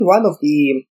One of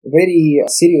the very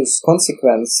serious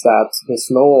consequences that this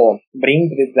law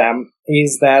brings with them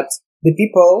is that the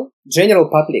people, general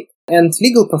public, and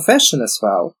legal profession as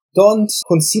well, don't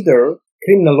consider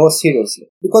criminal law seriously.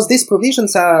 Because these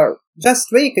provisions are just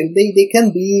vague. They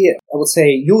can be, I would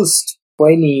say, used for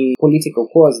any political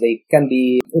cause. They can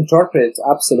be interpreted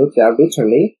absolutely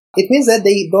arbitrarily. It means that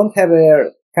they don't have a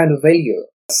kind of value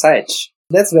as such.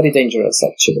 That's very dangerous,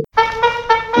 actually.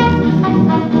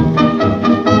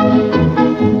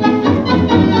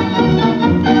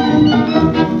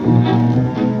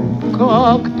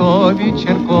 Как-то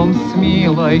вечерком с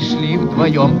Милой шли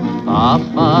вдвоем, а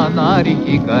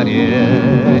фонарики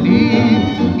горели,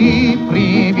 и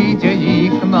при виде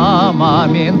их на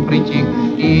момент притих,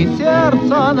 и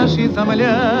сердца наши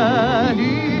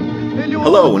замляли.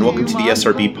 Hello, and welcome to the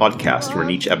SRB podcast, where in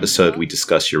each episode we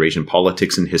discuss Eurasian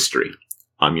politics and history.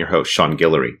 I'm your host, Sean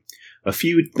Guillory. A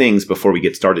few things before we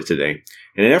get started today.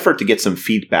 In an effort to get some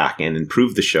feedback and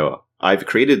improve the show, I've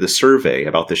created a survey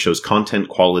about the show's content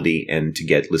quality and to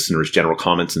get listeners' general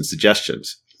comments and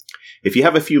suggestions. If you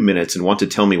have a few minutes and want to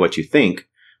tell me what you think,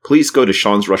 please go to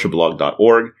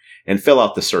seansrussiablog.org and fill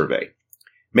out the survey.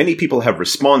 Many people have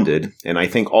responded, and I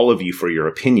thank all of you for your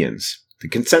opinions. The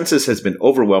consensus has been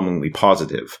overwhelmingly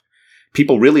positive.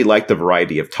 People really like the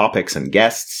variety of topics and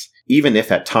guests, even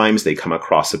if at times they come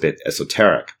across a bit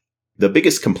esoteric. The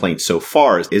biggest complaint so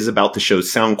far is about the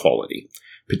show's sound quality,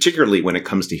 particularly when it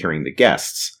comes to hearing the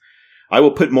guests. I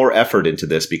will put more effort into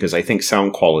this because I think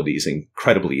sound quality is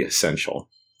incredibly essential.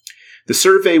 The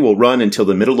survey will run until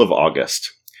the middle of August.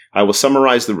 I will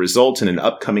summarize the results in an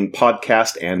upcoming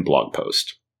podcast and blog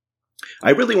post.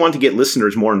 I really want to get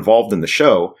listeners more involved in the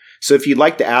show, so if you'd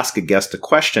like to ask a guest a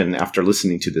question after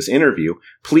listening to this interview,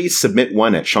 please submit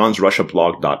one at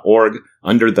seansrussiablog.org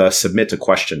under the Submit a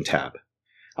Question tab.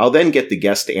 I'll then get the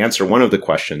guest to answer one of the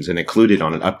questions and include it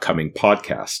on an upcoming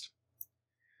podcast.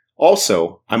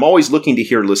 Also, I'm always looking to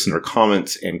hear listener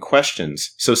comments and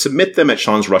questions, so submit them at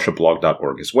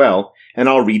seansrussiablog.org as well, and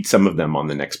I'll read some of them on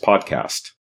the next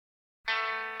podcast.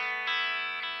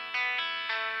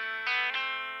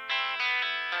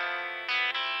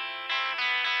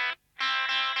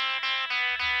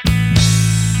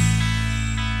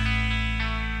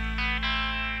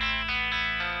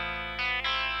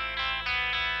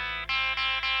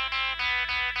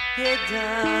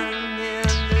 Hidden in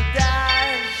the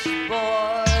dashboard,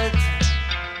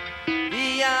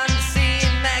 the unseen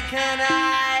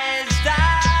mechanized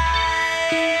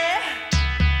eye,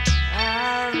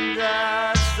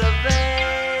 under surveillance.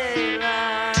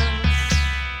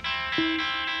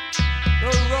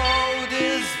 The road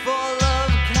is full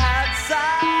of cat's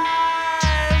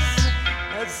eyes,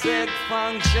 a sick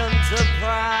function to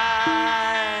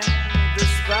pry the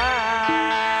spy.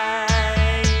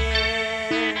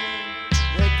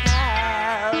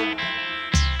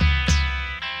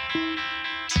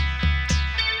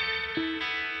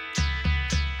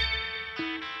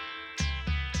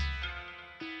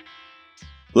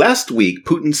 Last week,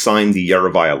 Putin signed the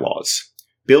Yarovaya laws.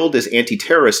 Billed as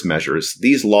anti-terrorist measures,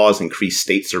 these laws increase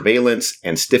state surveillance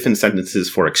and stiffen sentences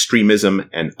for extremism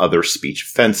and other speech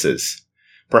offenses.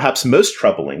 Perhaps most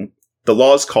troubling, the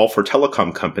laws call for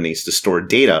telecom companies to store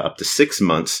data up to 6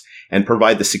 months and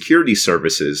provide the security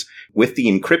services with the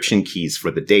encryption keys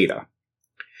for the data.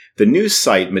 The news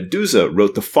site Meduza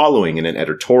wrote the following in an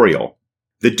editorial.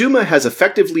 The Duma has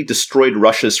effectively destroyed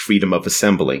Russia's freedom of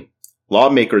assembly.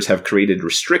 Lawmakers have created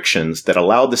restrictions that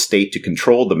allow the state to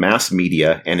control the mass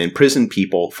media and imprison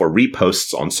people for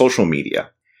reposts on social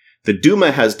media. The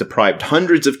Duma has deprived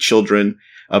hundreds of children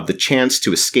of the chance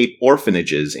to escape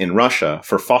orphanages in Russia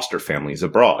for foster families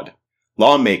abroad.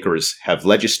 Lawmakers have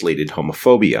legislated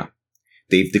homophobia.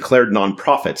 They've declared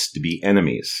nonprofits to be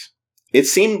enemies. It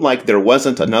seemed like there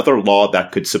wasn't another law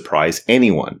that could surprise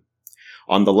anyone.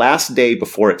 On the last day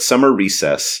before its summer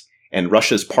recess, and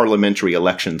Russia's parliamentary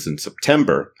elections in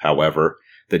September, however,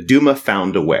 the Duma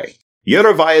found a way.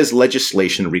 Yarovaya's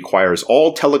legislation requires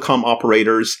all telecom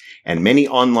operators and many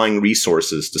online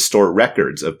resources to store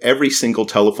records of every single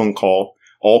telephone call,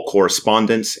 all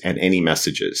correspondence, and any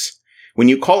messages. When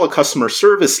you call a customer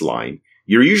service line,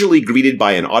 you're usually greeted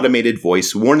by an automated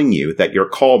voice warning you that your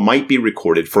call might be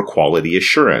recorded for quality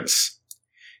assurance.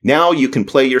 Now you can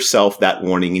play yourself that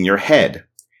warning in your head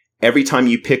every time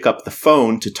you pick up the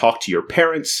phone to talk to your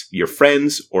parents, your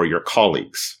friends, or your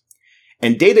colleagues.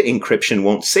 And data encryption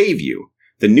won't save you.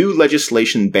 The new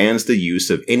legislation bans the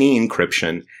use of any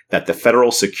encryption that the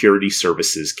federal security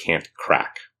services can't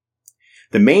crack.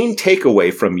 The main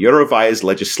takeaway from Yarovaya's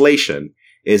legislation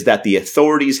is that the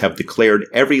authorities have declared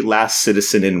every last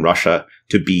citizen in Russia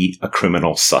to be a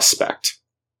criminal suspect.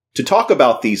 To talk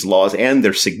about these laws and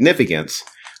their significance,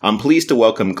 I'm pleased to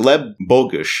welcome Gleb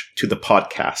Bogush to the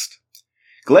podcast.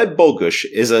 Gleb Bogush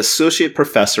is an associate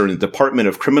professor in the Department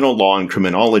of Criminal Law and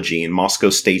Criminology in Moscow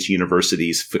State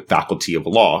University's Faculty of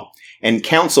Law and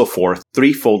counsel for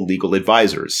Threefold Legal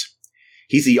Advisors.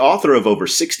 He's the author of over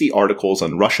 60 articles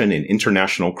on Russian and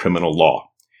international criminal law.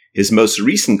 His most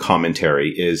recent commentary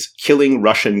is Killing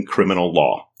Russian Criminal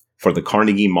Law for the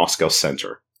Carnegie Moscow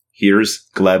Center. Here's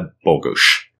Gleb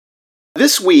Bogush.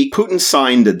 This week, Putin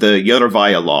signed the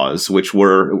Yarovaya laws, which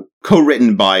were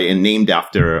co-written by and named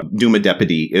after Duma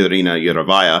Deputy Irina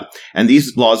Yarovaya, and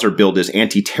these laws are billed as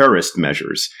anti-terrorist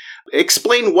measures.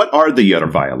 Explain, what are the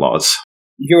Yarovaya laws?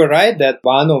 You're right that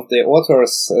one of the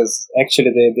authors is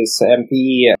actually this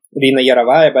MP, Irina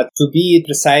Yarovaya, but to be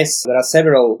precise, there are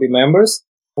several members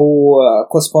who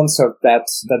co-sponsored that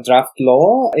draft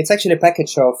law. It's actually a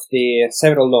package of the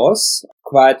several laws,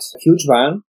 quite a huge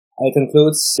one. It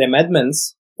includes the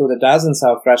amendments to the dozens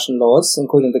of Russian laws,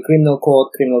 including the Criminal Code,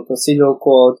 Criminal Procedural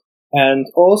Code, and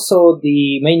also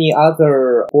the many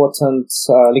other important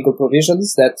legal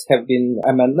provisions that have been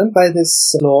amended by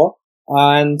this law.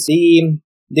 And the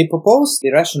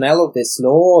rationale of this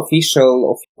law,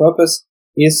 official purpose,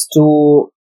 is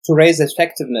to raise the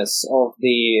effectiveness of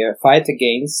the fight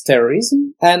against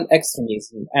terrorism and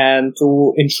extremism, and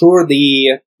to ensure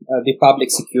the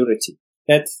public security.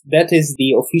 That is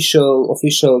the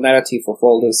official narrative of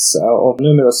all this, of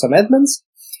numerous amendments.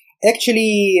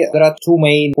 Actually, there are two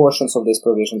main portions of this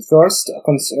provision. First,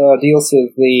 deals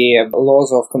with the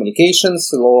laws of communications,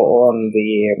 the law on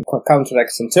the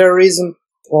counteracting terrorism.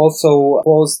 Also,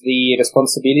 pose the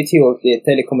responsibility of the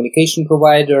telecommunication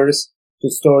providers to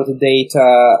store the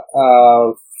data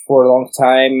for a long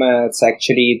time. It's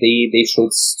actually they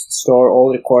should store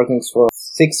all recordings for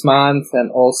 6 months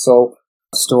and also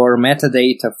store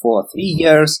metadata for 3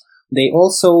 years. They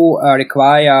also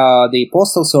require the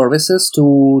postal services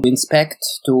to inspect,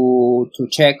 to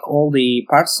check all the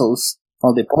parcels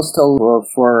of the postal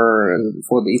for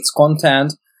its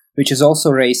content, which has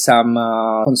also raised some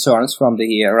concerns from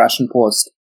the Russian post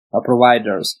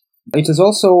providers. It is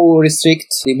also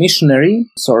restrict the missionary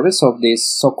service of these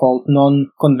so-called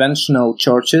non-conventional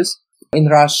churches in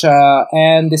Russia.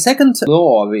 And the second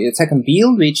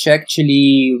bill, which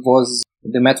actually was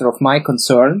the matter of my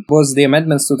concern, was the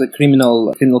amendments to the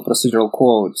criminal procedural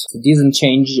code. It didn't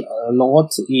change a lot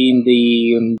in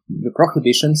the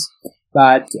prohibitions,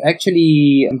 but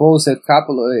actually imposed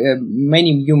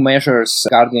many new measures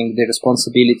regarding the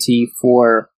responsibility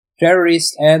for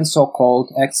terrorist and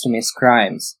so-called extremist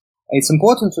crimes. It's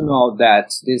important to note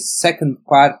that this second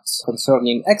part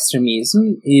concerning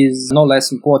extremism is no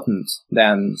less important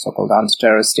than so-called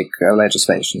anti-terroristic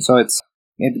legislation. So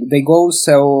they go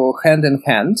so hand in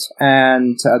hand,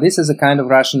 and this is a kind of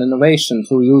Russian innovation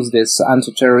to use this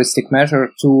anti-terroristic measure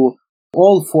to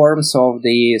all forms of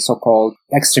the so-called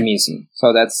extremism.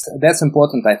 So that's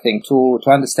important, I think, to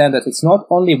understand that it's not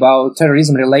only about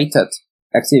terrorism-related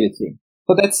activity.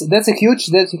 So that's a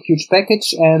huge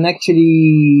package, and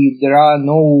actually there are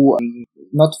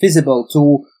not feasible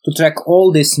to track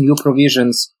all these new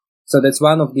provisions. So that's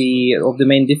one of the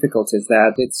main difficulties,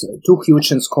 that it's too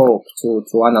huge in scope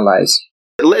to analyze.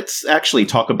 Let's actually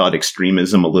talk about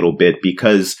extremism a little bit,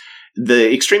 because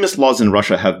the extremist laws in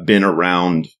Russia have been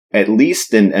around, at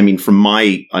least from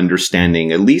my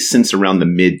understanding, at least since around the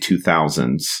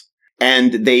mid-2000s.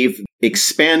 And they've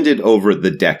expanded over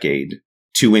the decade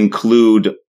to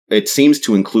include, it seems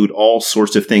to include all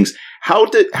sorts of things. How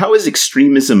is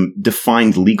extremism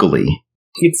defined legally?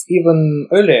 It's even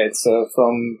earlier. It's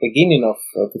from beginning of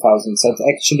 2000s. And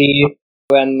actually,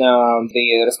 when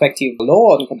the respective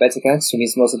law on combating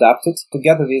extremism was adopted,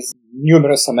 together with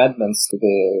numerous amendments to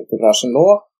the Russian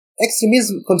law,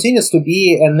 extremism continues to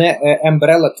be an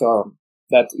umbrella term.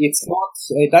 That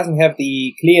it doesn't have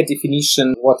the clear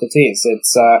definition of what it is.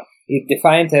 It's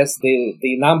defined as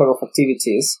the number of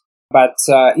activities, but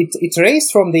it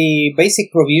raised from the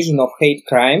basic provision of hate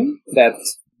crime, that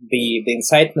the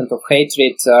incitement of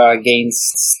hatred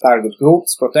against target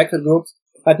groups, protected groups.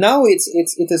 But now it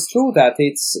is true that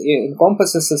it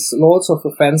encompasses lots of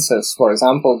offenses. For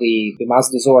example, the mass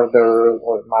disorder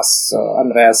or mass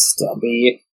unrest,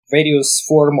 the various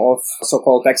form of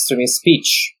so-called extremist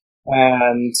speech,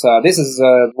 and this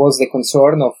was the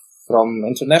concern from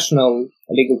international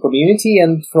legal community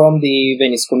and from the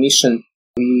Venice Commission.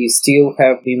 We still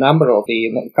have the number of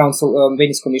the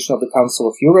Venice Commission of the Council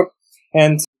of Europe,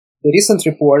 and the recent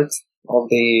report of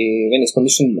the Venice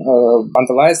Commission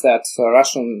underlies that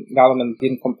Russian government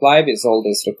didn't comply with all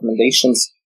these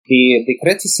recommendations. The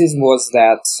criticism was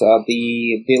that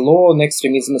the law on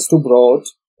extremism is too broad.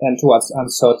 and towards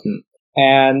uncertain.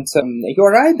 And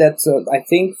you're right that I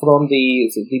think from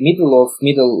the middle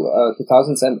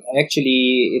 2000s, and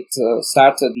actually it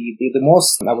started the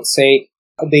most, I would say,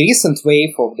 the recent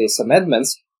wave of these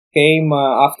amendments came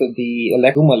after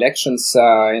the Duma elections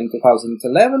in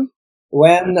 2011,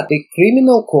 when the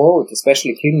criminal code,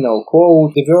 especially criminal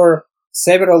code, there were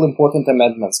several important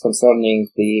amendments concerning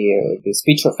the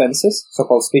speech offenses,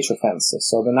 so-called speech offenses.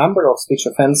 So the number of speech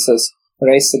offenses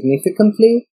raised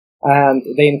significantly, and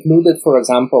they included, for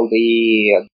example,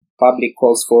 the public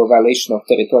calls for violation of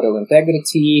territorial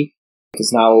integrity. It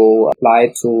is now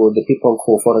applied to the people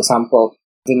who, for example,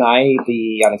 deny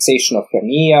the annexation of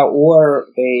Crimea, or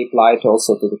they applied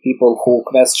also to the people who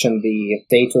question the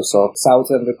status of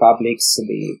southern republics,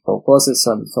 the Caucasus,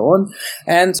 and so on.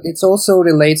 And it also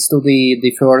relates to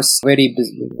the first very,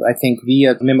 I think,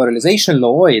 weird memorialization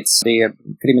law. It's the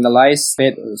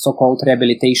criminalized so-called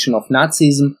rehabilitation of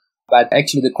Nazism. But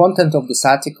actually the content of this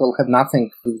article had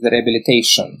nothing with the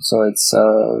rehabilitation. So it's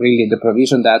really the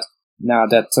provision that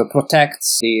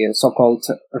protects the so-called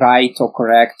right or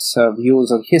correct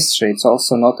views of history. It's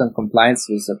also not in compliance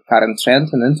with the current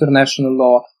trend in international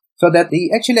law. So that the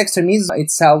actually extremism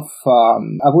itself,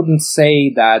 I wouldn't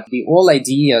say that the whole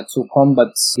idea to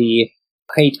combat the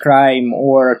hate crime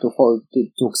or to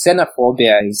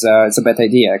xenophobia is a bad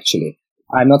idea, actually.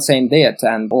 I'm not saying that,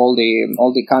 and all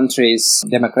the countries,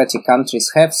 democratic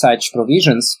countries, have such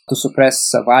provisions to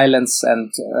suppress violence and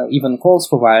even calls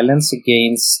for violence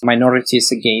against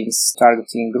minorities, against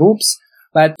targeting groups.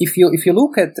 But if you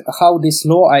look at how this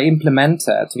law are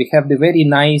implemented, we have the very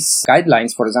nice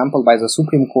guidelines, for example, by the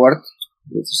Supreme Court,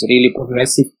 which is really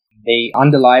progressive. They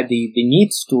underline the need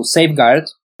to safeguard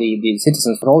the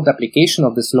citizens' broad application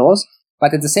of these laws,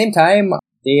 but at the same time,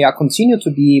 they are continue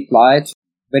to be applied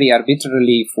very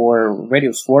arbitrarily for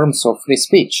various forms of free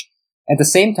speech. At the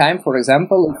same time, for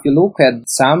example, if you look at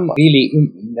some really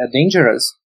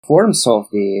dangerous forms of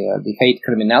the hate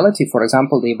criminality, for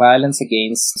example, the violence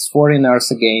against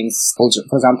foreigners, against, for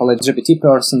example, LGBT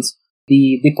persons,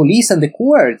 the police and the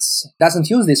courts doesn't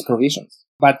use these provisions.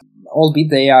 But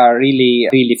albeit they are really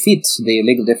fit the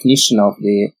legal definition of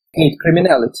the hate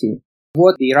criminality.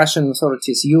 What the Russian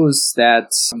authorities use,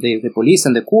 that the police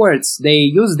and the courts, they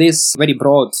use this very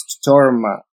broad term,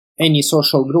 any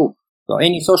social group. So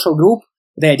any social group,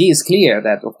 the idea is clear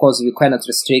that, of course, you cannot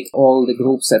restrict all the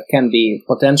groups that can be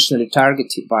potentially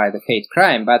targeted by the hate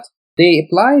crime, but they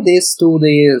apply this to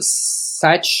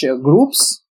such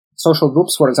groups, social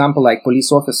groups, for example, like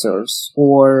police officers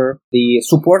or the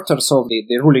supporters of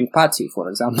the ruling party, for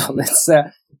example.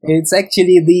 It's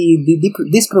actually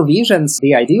these provisions,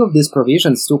 the idea of these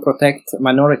provisions to protect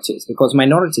minorities, because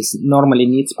minorities normally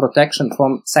needs protection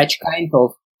from such kind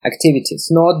of activities,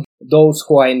 not those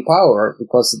who are in power,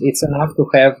 because it's enough to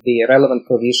have the relevant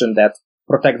provision that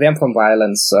protect them from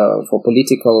violence for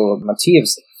political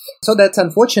motives. So that's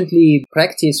unfortunately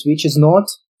practice which is not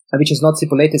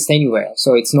stipulated anywhere.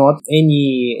 So it's not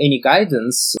any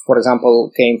guidance, for example,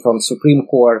 came from Supreme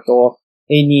Court or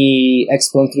any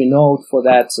explanatory note for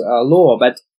that law,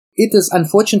 but it is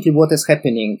unfortunately what is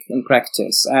happening in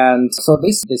practice. And so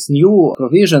these new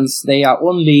provisions, they are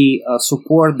only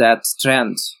support that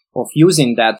trend of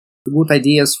using that good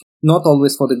ideas, not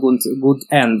always for the good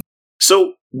end.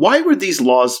 So why were these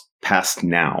laws passed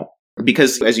now?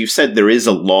 Because, as you said, there is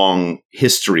a long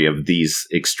history of these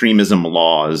extremism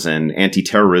laws and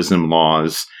anti-terrorism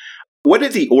laws. What are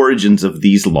the origins of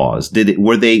these laws? Do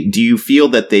you feel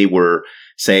that they were,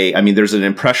 say, I mean, there's an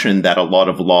impression that a lot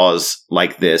of laws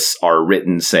like this are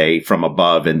written, say, from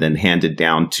above and then handed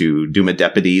down to Duma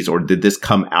deputies, or did this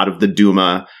come out of the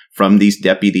Duma from these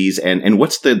deputies? And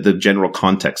what's the general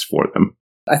context for them?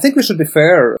 I think we should be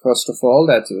fair, first of all,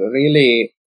 that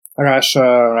really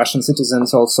Russian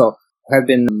citizens also have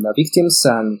been victims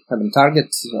and have been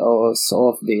targets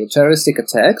of the terroristic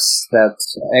attacks that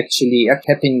actually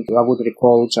happened. I would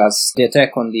recall just the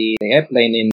attack on the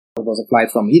airplane that was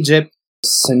applied from Egypt.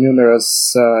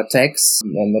 Numerous attacks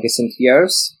in recent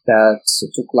years that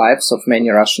took lives of many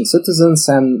Russian citizens,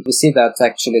 and we see that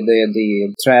actually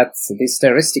the threats, these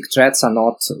terroristic threats, are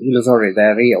not illusory,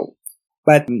 they're real.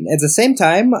 But at the same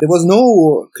time, there was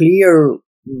no clear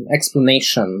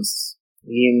explanations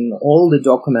in all the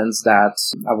documents that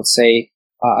I would say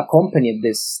accompanied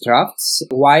these drafts,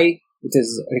 why it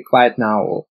is required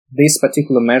now these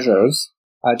particular measures.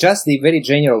 Just the very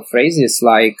general phrases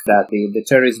like that the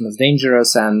terrorism is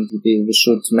dangerous and we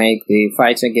should make the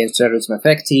fight against terrorism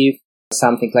effective,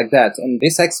 something like that. And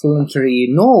these explanatory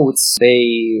notes,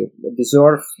 they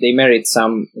merit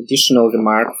some additional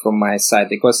remark from my side,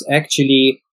 because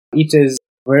actually it's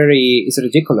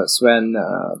ridiculous when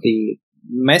the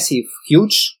massive,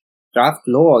 huge draft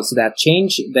laws that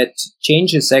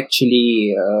changes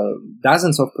actually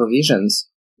dozens of provisions,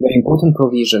 very important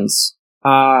provisions,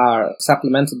 are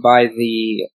supplemented by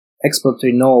the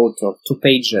explanatory note of 2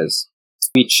 pages,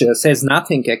 which says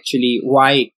nothing actually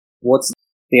what's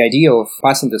the idea of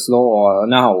passing this law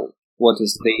now. What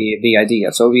is the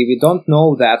idea? So we don't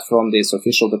know that from this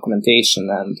official documentation,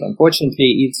 and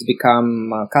unfortunately it's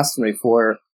become customary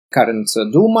for current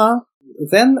Duma.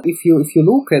 Then if you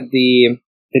look at the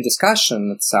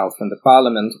discussion itself in the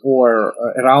parliament or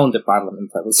around the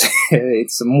parliament, I would say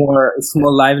it's more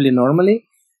lively normally.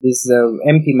 These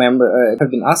MP members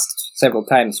have been asked several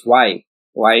times why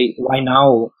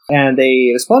now, and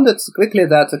they responded quickly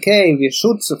that okay, we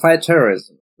should fight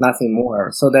terrorism, nothing more.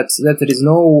 So that there is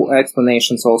no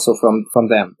explanations also from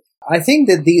them. I think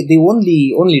that the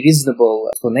only reasonable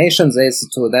explanations is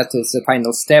the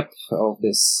final step of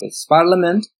this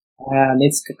parliament, and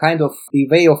it's kind of the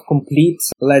way of complete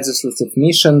legislative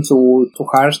mission to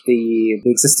harsh the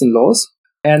existing laws.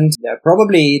 And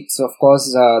probably it's, of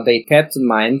course, they kept in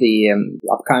mind the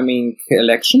upcoming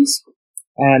elections.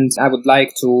 And I would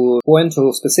like to point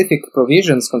to specific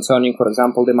provisions concerning, for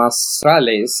example, the mass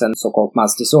rallies and so-called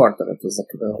mass disorder. It is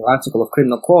an article of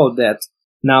criminal code that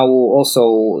now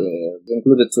also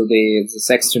included to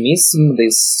this extremism,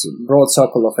 this broad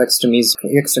circle of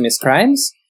extremist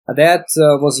crimes. That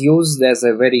was used as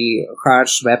a very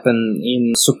harsh weapon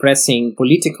in suppressing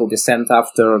political dissent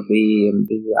after the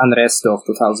unrest of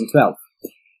 2012.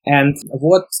 And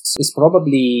what is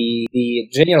probably the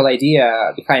general idea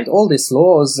behind all these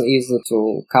laws is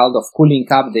to kind of cooling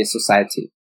up the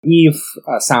society if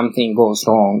something goes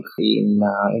wrong in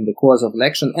the course of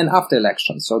election and after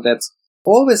election. So that's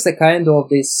always a kind of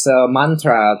this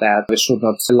mantra that we should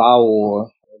not allow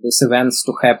these events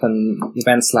to happen,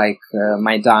 events like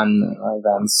Maidan,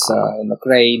 events in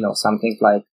Ukraine, or something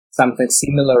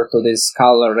similar to these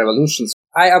color revolutions.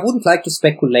 I wouldn't like to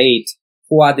speculate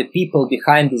who are the people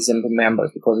behind these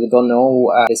members, because we don't know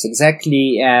this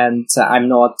exactly, and I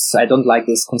don't like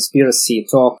this conspiracy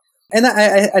talk. And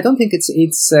I don't think it's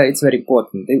very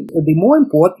important. The more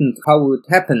important how it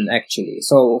happened actually.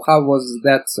 So how was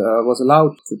that was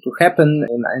allowed to happen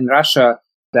in Russia?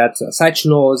 That such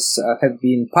laws have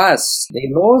been passed, the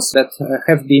laws that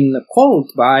have been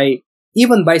called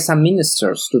even by some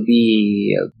ministers to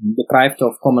be deprived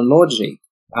of common logic.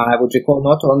 I would recall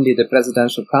not only the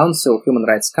Presidential Council, Human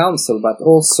Rights Council, but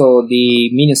also the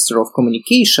Minister of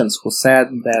Communications, who said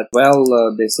that,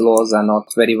 these laws are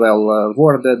not very well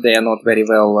worded, they are not very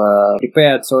well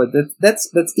prepared. So that's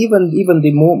even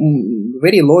the more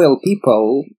very loyal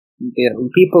people, the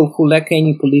people who lack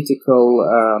any political,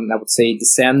 I would say,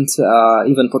 dissent,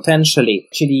 even potentially,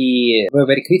 actually were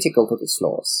very critical to these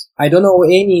laws. I don't know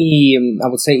any, I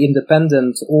would say,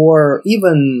 independent or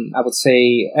even, I would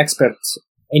say,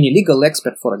 any legal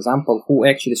expert, for example, who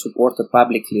actually supported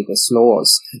publicly these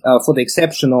laws, for the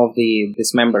exception of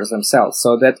these members themselves.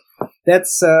 So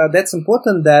that's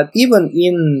important, that even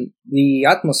in the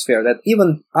atmosphere, that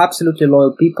even absolutely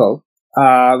loyal people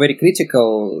are very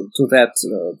critical to that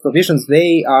provisions.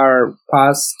 They are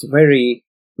passed very,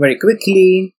 very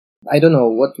quickly. I don't know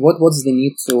what's the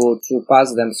need to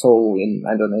pass them so in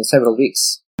several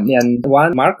weeks. And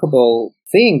one remarkable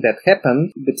thing that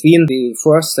happened between the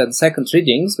first and second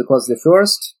readings, because the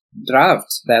first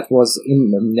draft that was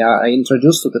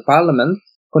introduced to the parliament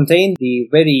contained the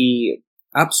very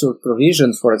absurd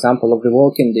provisions, for example, of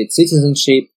revoking the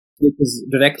citizenship, which is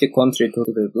directly contrary to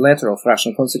the letter of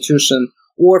Russian constitution,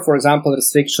 or, for example,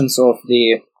 restrictions of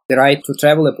the right to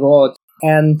travel abroad.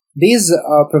 And these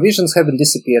provisions have been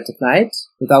disappeared at night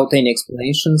without any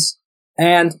explanations.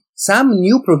 And some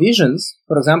new provisions,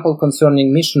 for example,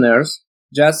 concerning missionaries,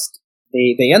 just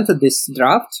they entered this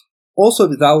draft also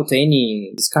without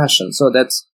any discussion. So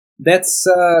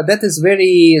that is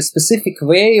very specific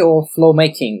way of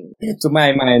lawmaking, to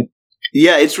my mind.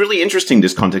 Yeah, it's really interesting,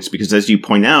 this context, because as you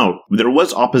point out, there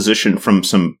was opposition from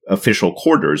some official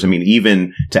quarters. I mean,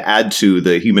 even to add to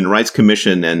the Human Rights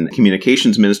Commission and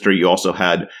Communications Minister, you also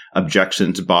had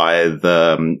objections by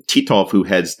the Titov, who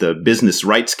heads the Business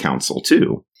Rights Council,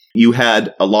 too. You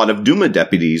had a lot of Duma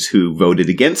deputies who voted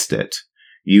against it.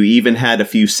 You even had a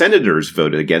few senators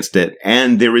voted against it.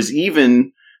 And there is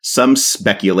even some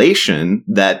speculation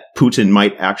that Putin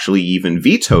might actually even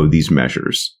veto these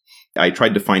measures. I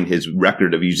tried to find his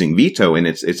record of using veto, and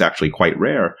it's actually quite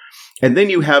rare. And then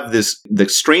you have the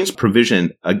strange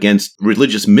provision against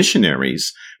religious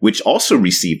missionaries, which also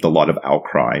received a lot of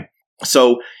outcry.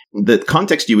 So the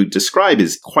context you would describe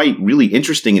is quite really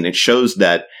interesting, and it shows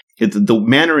that the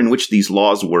manner in which these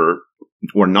laws were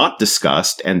or not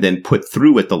discussed and then put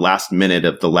through at the last minute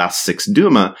of the last Sixth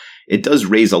Duma, it does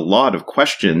raise a lot of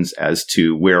questions as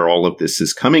to where all of this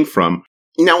is coming from.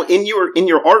 Now, in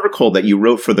your article that you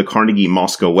wrote for the Carnegie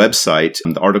Moscow website,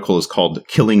 the article is called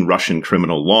Killing Russian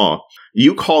Criminal Law.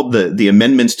 You called the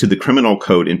amendments to the criminal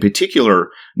code in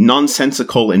particular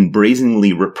nonsensical and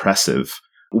brazenly repressive.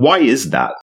 Why is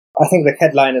that? I think the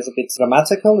headline is a bit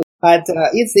grammatical, but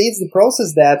it's the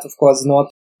process that, of course, not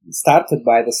started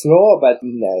by this law, but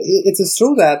it is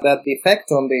true that the effect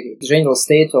on the general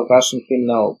state of Russian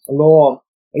criminal law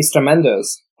is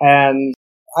tremendous. And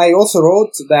I also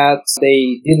wrote that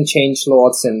they didn't change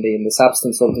laws in the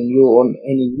substance of the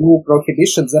any new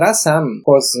prohibitions. There are some, of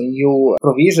course, new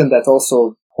provision that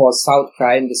also cause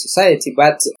outcry in the society,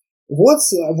 but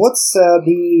what's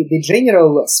the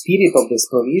general spirit of this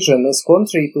provision is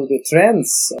contrary to the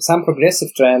trends, some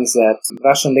progressive trends that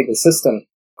Russian legal system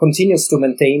continues to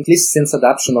maintain, at least since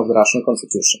adoption of the Russian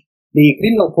constitution. The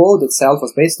criminal code itself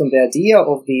was based on the idea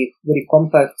of the very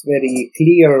compact, very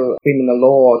clear criminal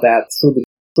law that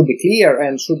should be clear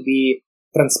and should be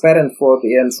transparent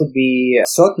and should be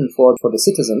certain for the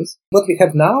citizens. What we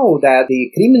have now that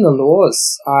the criminal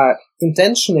laws are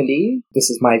intentionally, this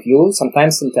is my view,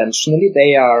 sometimes intentionally,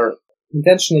 they are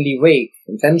intentionally vague,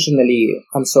 intentionally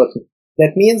uncertain.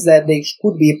 That means that they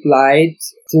could be applied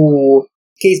to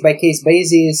case-by-case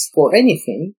basis for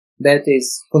anything that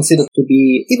is considered to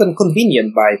be even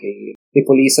convenient by the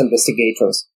police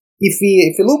investigators. If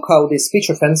we look how the speech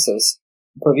offenses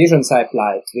provisions are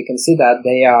applied, we can see that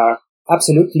they are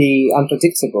absolutely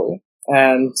unpredictable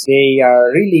and they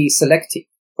are really selective.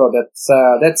 So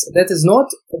that is not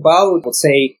about, let's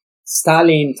say,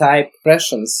 Stalin-type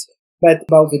repressions, but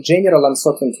about the general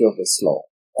uncertainty of this law.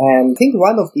 And I think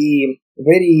one of the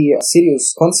very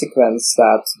serious consequences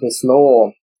that this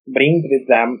law brings with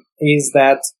them is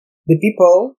that the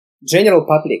people, general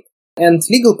public, and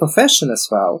legal profession as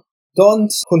well,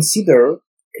 don't consider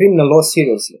criminal law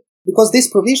seriously. Because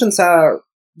these provisions are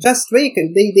just vague.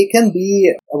 They can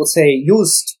be, I would say,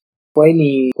 used for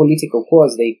any political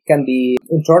cause. They can be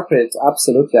interpreted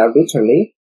absolutely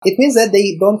arbitrarily. It means that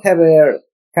they don't have a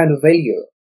kind of value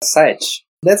as such.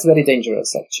 That's very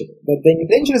dangerous, actually. But they're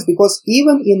dangerous because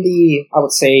even in the, I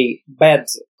would say, bad,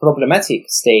 problematic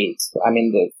state, I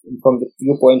mean, from the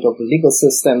viewpoint of the legal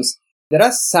systems, there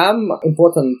are some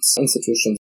important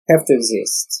institutions that have to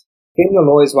exist.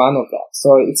 Criminal law is one of that. So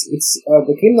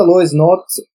the criminal law is not,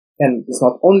 and it's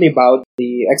not only about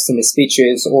the extremist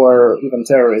speeches or even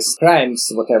terrorist crimes,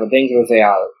 whatever dangerous they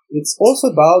are. It's also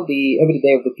about the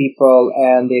everyday of the people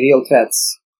and the real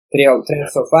threats. Real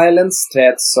threats of violence,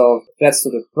 threats to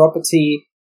the property,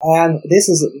 and this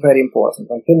is very important.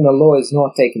 When criminal law is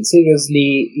not taken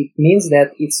seriously, it means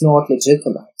that it's not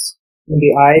legitimate in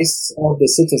the eyes of the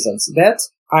citizens. That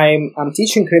I'm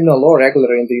teaching criminal law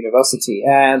regularly in the university,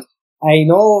 and I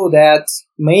know that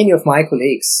many of my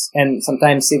colleagues, and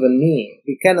sometimes even me,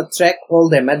 we cannot track all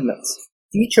the amendments.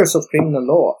 Teachers of criminal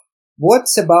law,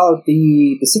 what's about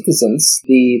the citizens,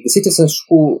 the citizens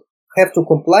who have to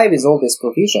comply with all these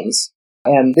provisions,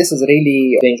 and this is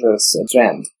really a dangerous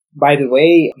trend. By the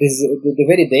way, the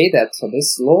very day that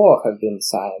this law had been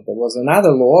signed, there was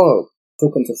another law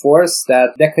took into force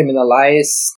that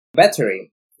decriminalized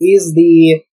battery. Is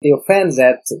the offense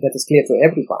that is clear to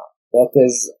everyone. That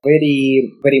is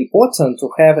very, very important to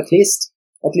have at least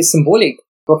symbolic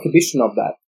prohibition of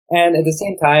that. And at the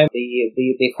same time,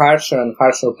 the harsher and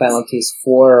harsher penalties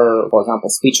for example,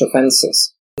 speech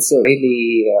offenses. It's a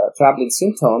really troubling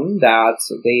symptom that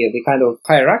the kind of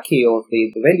hierarchy of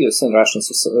the values in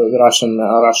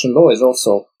Russian law is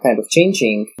also kind of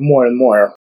changing more and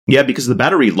more. Yeah, because the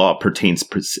battery law pertains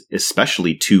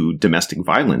especially to domestic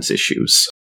violence issues.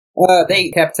 They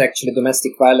kept actually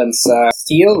domestic violence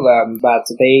still, but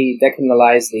they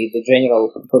decriminalized the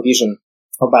general provision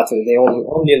of battery. They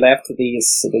only left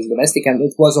these domestic, and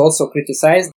it was also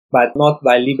criticized, but not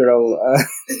by liberal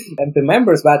MP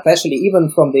members, but actually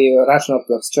even from the Russian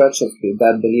Orthodox Church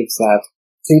that believes that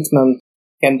treatment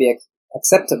can be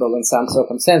acceptable in some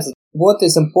circumstances. What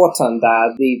is important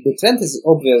that the trend is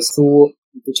obvious to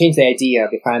change the idea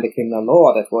behind the criminal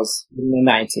law that was in the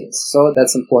 90s. So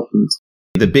that's important.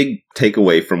 The big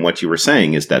takeaway from what you were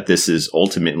saying is that this is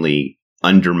ultimately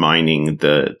undermining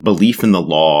the belief in the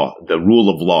law, the rule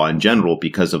of law in general,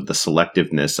 because of the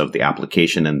selectiveness of the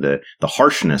application and the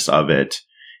harshness of it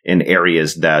in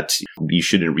areas that you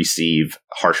shouldn't receive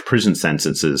harsh prison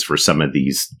sentences for some of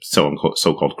these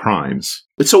so-called crimes.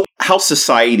 But so how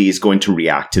society is going to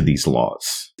react to these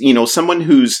laws? You know, someone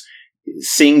who's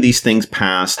seeing these things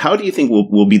passed, how do you think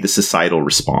will be the societal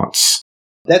response?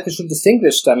 that we should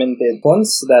distinguish, the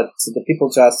points that the people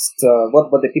just,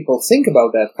 what the people think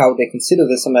about that, how they consider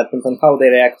this amendment and how they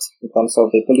react in terms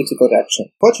of the political reaction.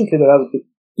 Fortunately, there are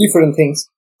different things.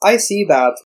 I see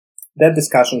that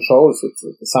discussion shows it's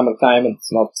the summertime and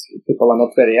people are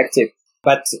not very active.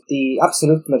 But the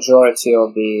absolute majority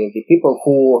of the people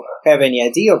who have any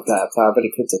idea of that are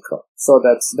very critical. So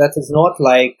that is not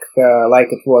like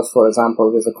it was, for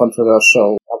example, with the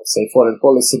controversial, I would say, foreign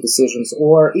policy decisions,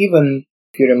 or even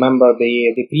if you remember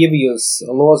the previous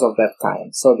laws of that time.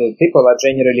 So the people are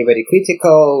generally very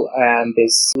critical, and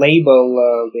this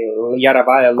label, the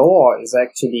Yarovaya law, is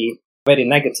actually very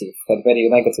negative, had very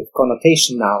negative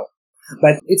connotation now.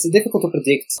 But it's difficult to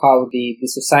predict how the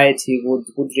society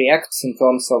would react in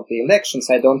terms of the elections.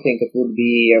 I don't think it would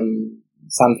be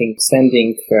something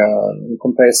standing in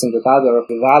comparison with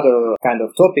other kind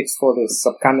of topics for this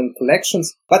upcoming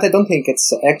elections. But I don't think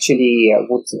it's actually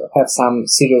would have some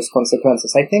serious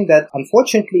consequences. I think that,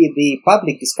 unfortunately, the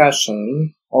public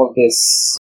discussion of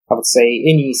this, I would say,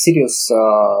 any serious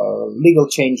legal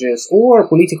changes or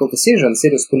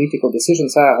serious political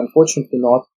decisions are unfortunately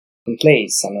not in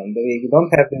place. We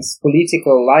don't have this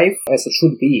political life as it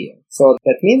should be. So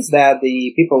that means that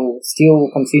the people still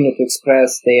continue to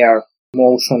express their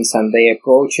emotions and their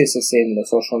approaches in the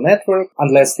social network,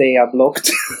 unless they are blocked,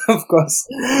 of course,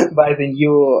 by the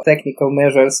new technical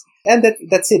measures. And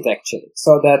that's it, actually.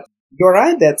 So that you're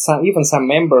right that even some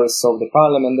members of the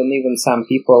parliament and even some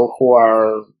people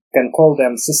who can call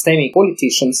them systemic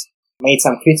politicians made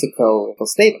some critical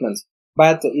statements,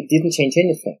 but it didn't change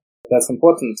anything. That's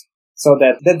important. So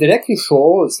that directly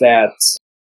shows that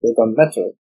they don't matter.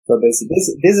 So this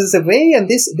is a way, and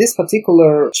this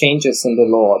particular changes in the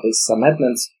law, these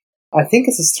amendments, I think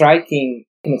it's a striking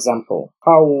example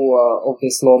of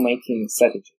this lawmaking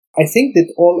strategy. I think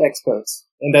that all experts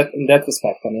in that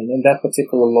respect, in that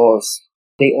particular laws,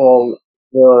 they all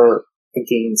were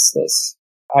against this.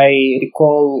 I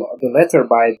recall the letter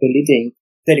by the leading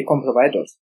telecom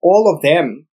providers. All of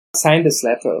them signed this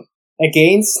letter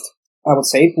against, I would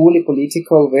say, purely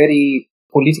political, very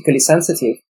politically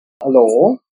sensitive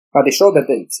law, but they show that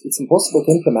it's impossible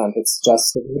to implement. It's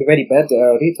just a very bad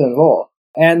written law.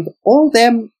 And all of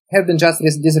them have been just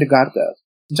disregarded.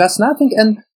 Just nothing.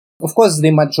 And of course,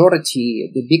 the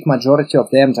big majority of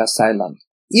them just silent.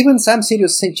 Even some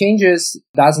serious changes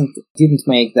didn't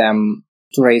make them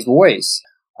to raise voice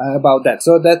about that.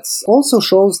 So that also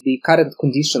shows the current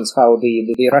conditions, how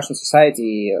the Russian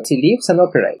society lives and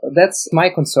operates. That's my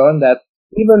concern, that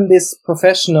even these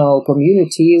professional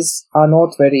communities are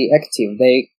not very active.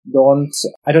 They don't,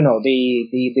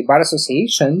 the bar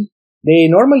association, they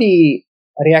normally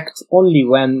react only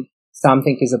when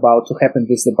something is about to happen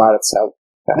with the bar itself.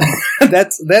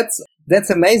 That's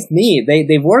amazed me.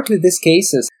 They work with these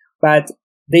cases, but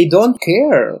they don't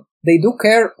care. They do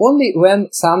care only when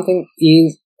something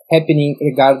is happening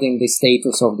regarding the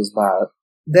status of this bar.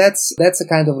 That's a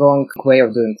kind of wrong way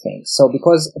of doing things. So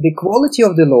because the quality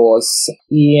of the laws,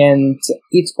 and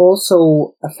it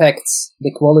also affects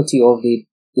the quality of the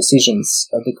decisions,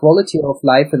 the quality of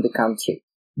life in the country.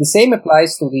 The same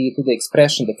applies to the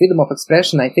expression. The freedom of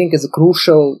expression, I think, is a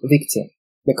crucial victim,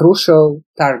 the crucial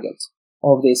target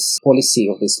of this policy,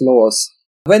 of these laws.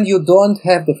 When you don't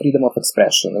have the freedom of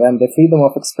expression, when the freedom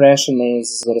of expression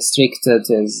is restricted,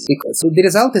 so the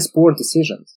result is poor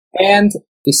decisions. And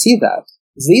we see that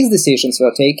these decisions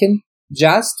were taken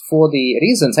just for the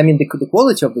reasons, the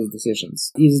quality of these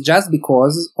decisions is just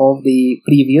because of the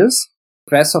previous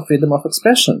press of freedom of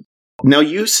expression. Now,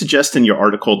 you suggest in your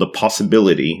article the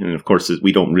possibility, and of course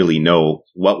we don't really know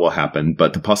what will happen,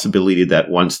 but the possibility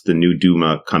that once the new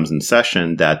Duma comes in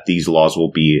session, that these laws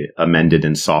will be amended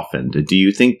and softened. Do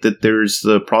you think that there's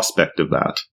the prospect of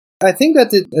that? I think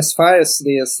that as far as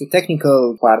the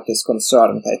technical part is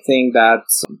concerned, I think that,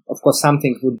 of course,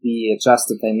 something would be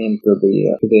adjusted, to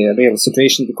the real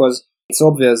situation, because it's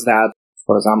obvious that,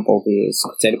 for example, the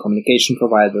telecommunication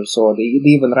providers or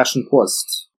even Russian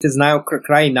Post is now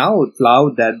crying out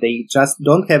loud that they just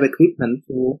don't have equipment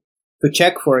to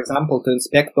check, for example, to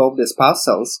inspect all these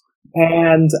parcels.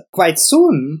 And quite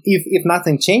soon, if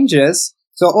nothing changes,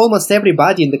 so almost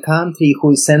everybody in the country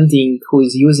who is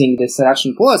using this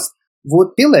Russian Post would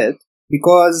feel it,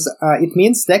 because it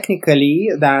means technically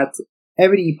that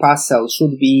every parcel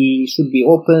should be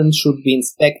opened, should be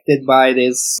inspected by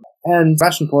this, and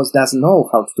Russian Post doesn't know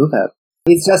how to do that.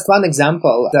 It's just one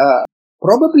example.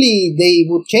 Probably they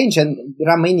would change, and there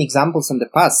are many examples in the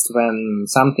past when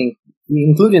something,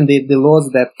 including the laws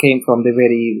that came from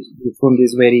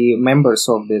these very members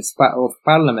of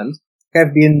parliament,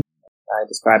 have been, I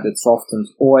described it, softened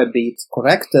or a bit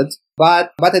corrected.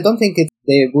 But I don't think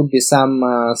there would be some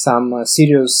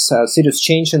serious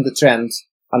change in the trend,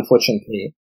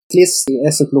 unfortunately. At least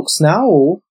as it looks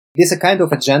now, there's a kind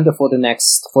of agenda for the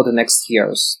next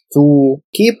years to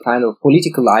keep kind of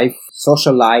political life,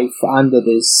 social life under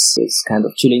this kind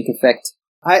of chilling effect.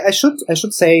 I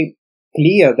should say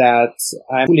clear that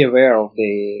I'm fully aware of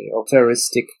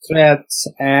terroristic threats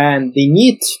and the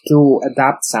need to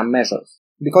adapt some measures.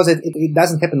 Because it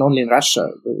doesn't happen only in Russia.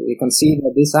 You can see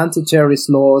that these anti-terrorist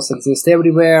laws exist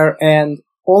everywhere, and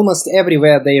almost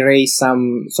everywhere they raise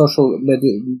some social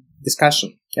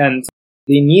discussion. And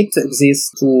the need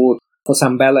exists for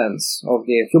some balance of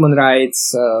the human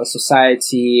rights,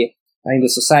 society, in the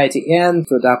society, and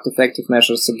to adopt effective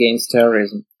measures against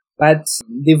terrorism. But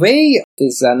the way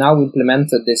is now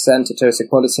implemented this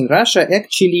anti-terroristic policy in Russia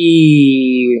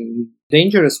actually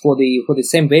dangerous for the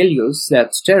same values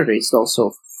that terrorists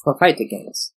also fight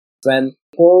against. When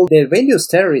all the values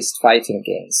terrorists fighting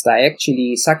against are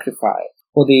actually sacrificed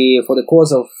for the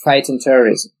cause of fighting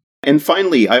terrorism. And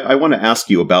finally, I want to ask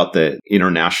you about the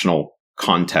international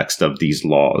context of these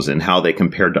laws and how they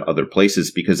compare to other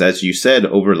places, because as you said,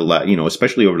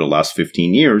 especially over the last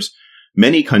 15 years,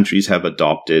 many countries have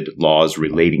adopted laws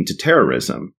relating to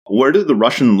terrorism. Where do the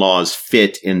Russian laws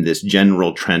fit in this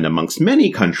general trend amongst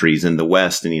many countries in the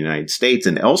West, in the United States,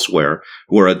 and elsewhere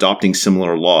who are adopting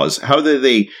similar laws? How do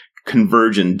they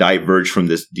converge and diverge from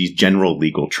these general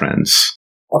legal trends?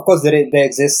 Of course, there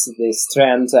exists this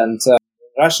trend, and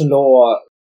Russian law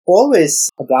always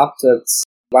adopted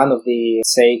one of the,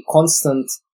 say, constant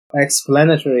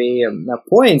explanatory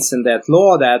points in that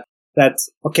law that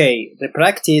the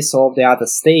practice of the other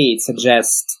states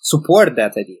support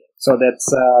that idea. So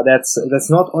that's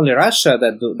not only Russia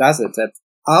that does it, that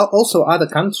are also other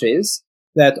countries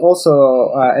that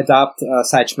also adopt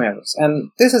such measures.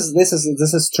 And this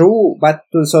is true, but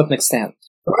to a certain extent.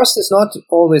 First, it's not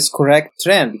always correct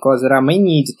trend, because there are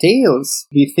many details.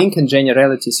 We think in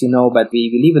generalities, but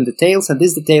we live in details, and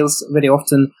these details very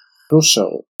often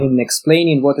crucial in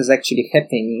explaining what is actually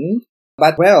happening.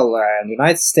 But in the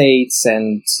United States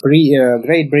and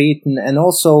Great Britain, and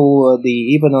also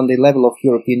even on the level of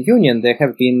European Union, there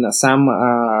have been some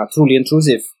truly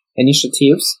intrusive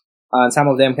initiatives, and some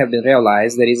of them have been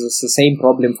realized. There is the same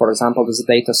problem, for example, with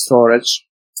data storage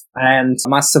and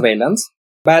mass surveillance.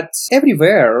 But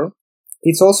everywhere,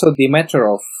 it's also the matter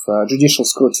of judicial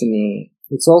scrutiny.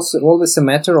 It's also always a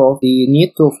matter of the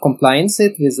need of compliance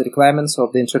with the requirements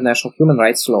of the international human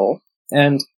rights law.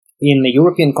 And in the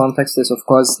European context, is of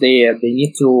course they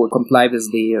need to comply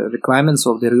with the requirements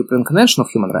of the European Convention of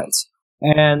Human Rights.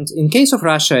 And in case of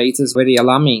Russia, it is a very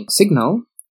alarming signal,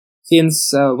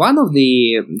 since one of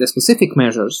the specific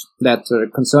measures that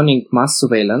concerning mass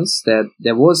surveillance, that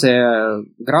there was a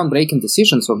groundbreaking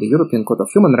decisions of the European Court of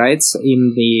Human Rights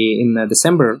in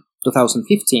December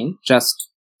 2015, just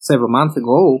several months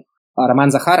ago, Roman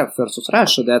Zakharov versus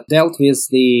Russia, that dealt with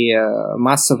the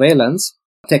mass surveillance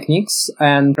techniques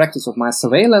and practice of mass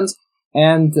surveillance.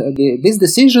 And this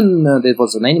decision, that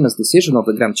was an unanimous decision of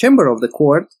the Grand Chamber of the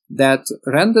Court, that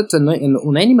rendered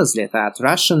unanimously that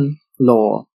Russian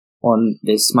law on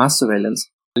this mass surveillance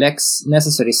lacks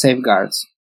necessary safeguards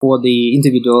for the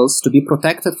individuals to be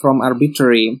protected from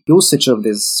arbitrary usage of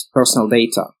this personal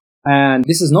data. And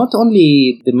this is not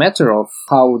only the matter of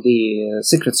how the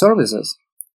secret services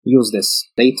use this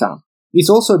data.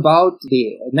 It's also about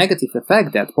the negative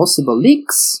effect that possible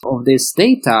leaks of this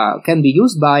data can be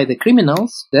used by the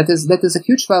criminals. That is a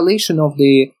huge violation of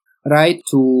the right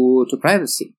to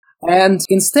privacy. And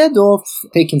instead of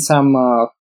taking some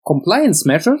compliance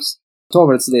measures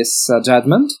towards this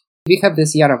judgment, we have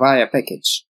this Yarovaya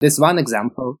package. This one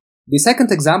example. The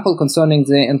second example concerning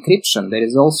the encryption, there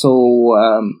is also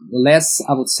less,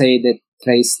 I would say, that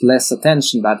placed less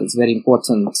attention, but it's very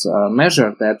important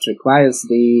measure that requires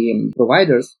the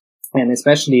providers and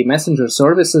especially messenger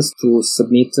services to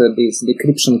submit these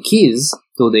decryption keys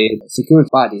to the security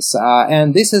bodies.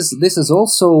 And this is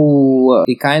also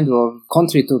the kind of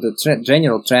contrary to the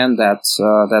general trend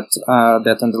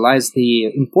that underlies the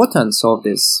importance of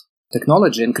this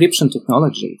technology, encryption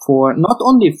technology, for not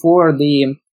only for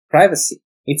the privacy,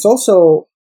 it's also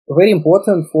very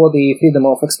important for the freedom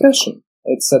of expression.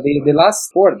 It's the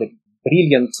last report, the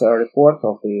brilliant report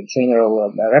of the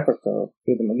General Rapporteur,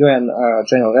 UN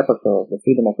General Rapporteur of the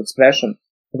Freedom of Expression.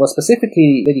 It was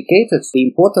specifically dedicated to the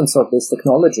importance of this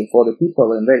technology for the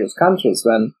people in various countries,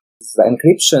 when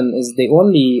encryption is the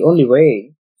only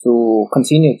way to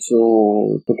continue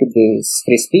to keep this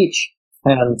free speech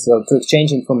and to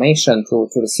exchange information, to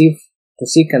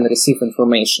seek and receive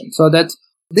information. So that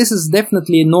this is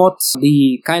definitely not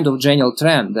the kind of general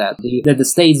trend that the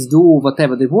states do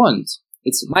whatever they want.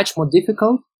 It's much more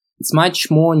difficult. It's much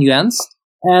more nuanced.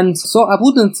 And so I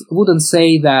wouldn't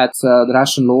say that the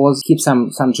Russian laws keep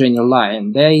some general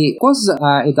line. They, of course,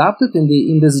 are adapted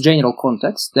in this general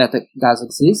context that does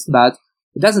exist, but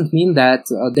it doesn't mean that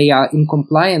they are in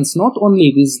compliance not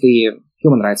only with the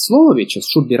human rights law, which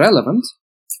should be relevant,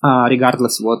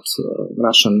 regardless of what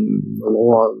Russian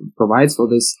law provides for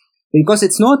this. Because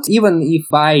it's not even if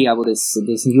by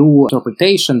this new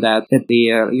interpretation that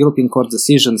the European Court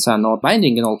decisions are not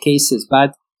binding in all cases,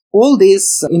 but all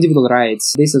these individual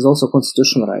rights, this is also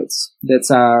constitutional rights that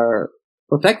are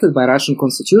protected by Russian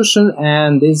constitution,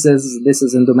 and this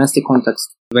is in domestic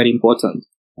context very important.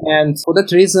 And for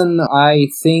that reason, I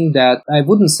think that I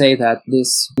wouldn't say that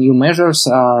these new measures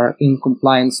are in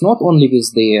compliance not only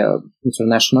with the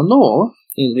international law,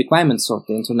 in requirements of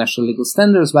the international legal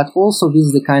standards, but also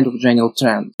with the kind of general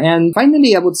trend. And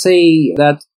finally, I would say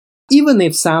that even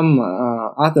if some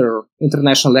other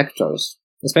international actors,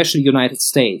 especially United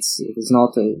States, it is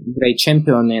not a great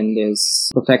champion in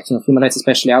this protection of human rights,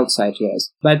 especially outside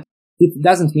US. But it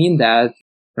doesn't mean that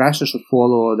Russia should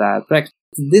follow that practice.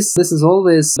 This is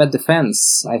always bad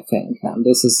defense, I think, and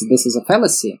this is a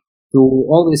fallacy to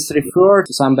always refer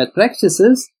to some bad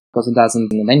practices because it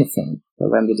doesn't mean anything. So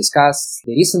when we discuss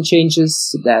the recent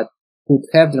changes that could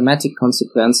have dramatic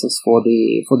consequences for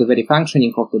the very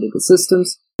functioning of the legal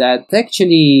systems, that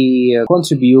actually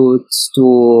contribute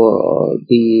to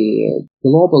the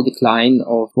global decline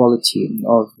of quality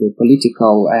of the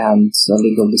political and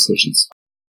legal decisions.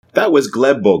 That was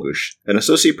Gleb Bogush, an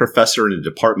associate professor in the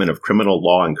Department of Criminal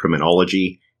Law and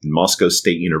Criminology in Moscow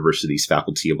State University's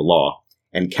Faculty of Law,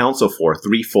 and counsel for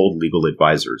Threefold Legal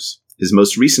Advisors. His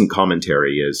most recent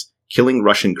commentary is Killing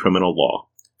Russian Criminal Law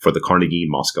for the Carnegie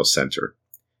Moscow Center.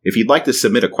 If you'd like to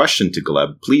submit a question to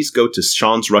Gleb, please go to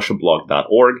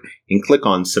shansrussiablog.org and click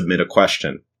on Submit a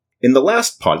Question. In the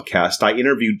last podcast, I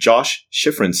interviewed Josh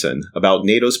Shifrinson about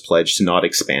NATO's pledge to not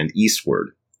expand eastward.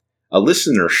 A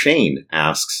listener, Shane,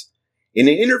 asks, in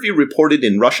an interview reported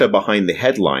in Russia Behind the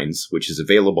Headlines, which is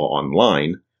available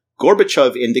online,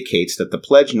 Gorbachev indicates that the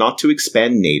pledge not to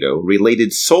expand NATO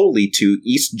related solely to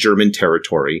East German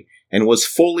territory and was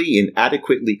fully and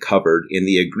adequately covered in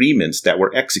the agreements that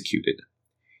were executed.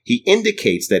 He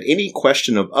indicates that any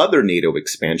question of other NATO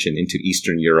expansion into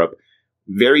Eastern Europe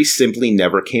very simply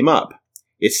never came up.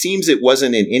 It seems it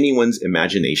wasn't in anyone's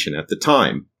imagination at the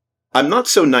time. I'm not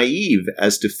so naive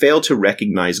as to fail to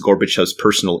recognize Gorbachev's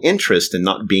personal interest in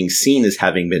not being seen as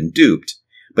having been duped,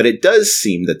 but it does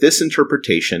seem that this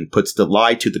interpretation puts the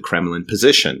lie to the Kremlin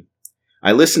position.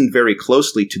 I listened very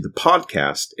closely to the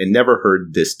podcast and never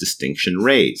heard this distinction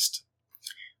raised.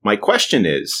 My question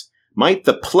is, might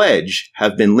the pledge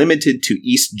have been limited to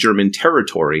East German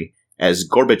territory, as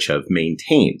Gorbachev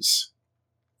maintains?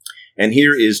 And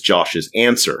here is Josh's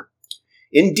answer.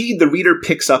 Indeed, the reader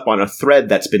picks up on a thread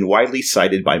that's been widely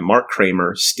cited by Mark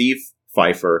Kramer, Steve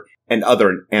Pfeiffer, and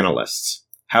other analysts.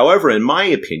 However, in my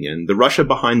opinion, the Russia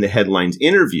Behind the Headlines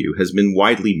interview has been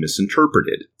widely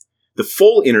misinterpreted. The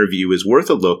full interview is worth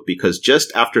a look because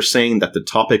just after saying that the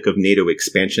topic of NATO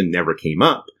expansion never came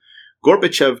up,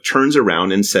 Gorbachev turns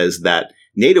around and says that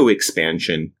NATO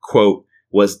expansion, quote,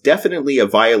 was definitely a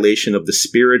violation of the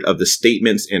spirit of the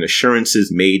statements and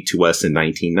assurances made to us in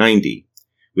 1990.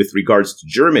 With regards to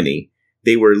Germany,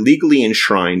 they were legally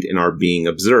enshrined and are being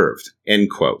observed, end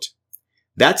quote.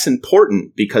 That's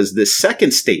important because this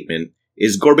second statement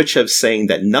is Gorbachev saying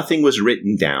that nothing was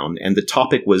written down and the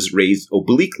topic was raised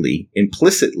obliquely,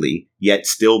 implicitly, yet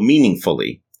still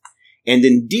meaningfully. And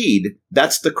indeed,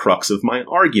 that's the crux of my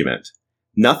argument.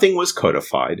 Nothing was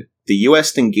codified. The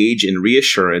US engaged in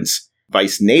reassurance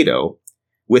vice NATO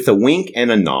with a wink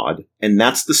and a nod, and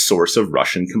that's the source of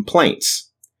Russian complaints.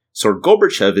 So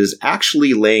Gorbachev is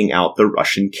actually laying out the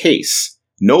Russian case.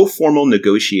 No formal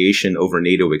negotiation over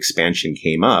NATO expansion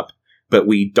came up, but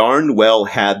we darn well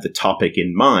had the topic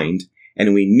in mind,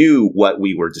 and we knew what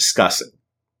we were discussing.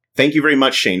 Thank you very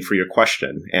much, Shane, for your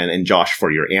question, and Josh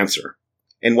for your answer.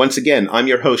 And once again, I'm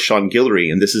your host, Sean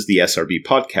Guillory, and this is the SRB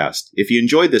Podcast. If you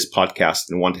enjoyed this podcast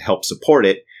and want to help support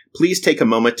it, please take a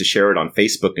moment to share it on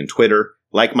Facebook and Twitter,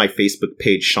 like my Facebook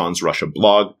page, Sean's Russia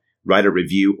Blog, write a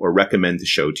review, or recommend the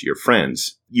show to your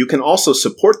friends. You can also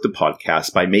support the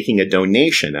podcast by making a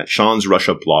donation at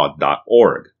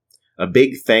shansrussiablog.org. A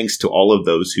big thanks to all of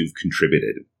those who've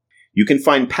contributed. You can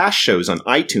find past shows on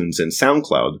iTunes and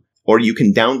SoundCloud, or you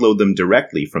can download them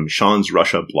directly from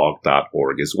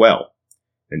shansrussiablog.org as well.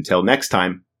 Until next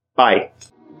time, bye.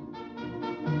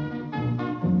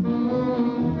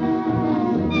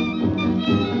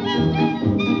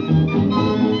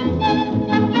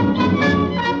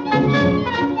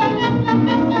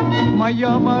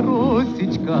 моя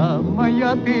Марусечка,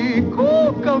 моя ты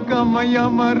куколка, моя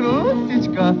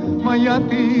Марусечка, моя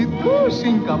ты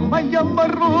душенька, моя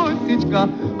Марусечка,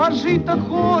 а жить-то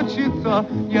хочется,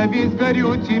 я весь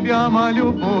горю, тебя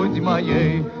молю, будь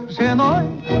моей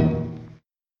женой.